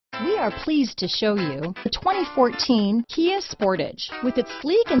We are pleased to show you the 2014 Kia Sportage. With its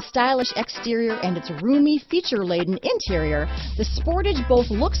sleek and stylish exterior and its roomy, feature-laden interior, the Sportage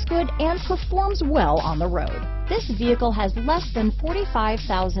both looks good and performs well on the road. This vehicle has less than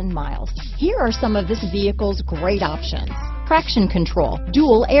 45,000 miles. Here are some of this vehicle's great options: traction control,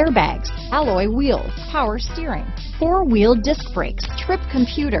 dual airbags, alloy wheels, power steering, four-wheel disc brakes, trip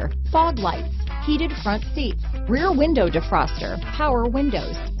computer, fog lights, heated front seats, rear window defroster, power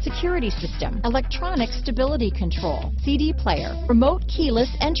windows, security system, electronic stability control, CD player, remote keyless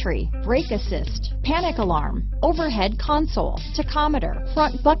entry, brake assist, panic alarm, overhead console, tachometer,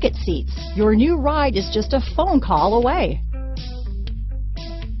 front bucket seats. Your new ride is just a phone call away.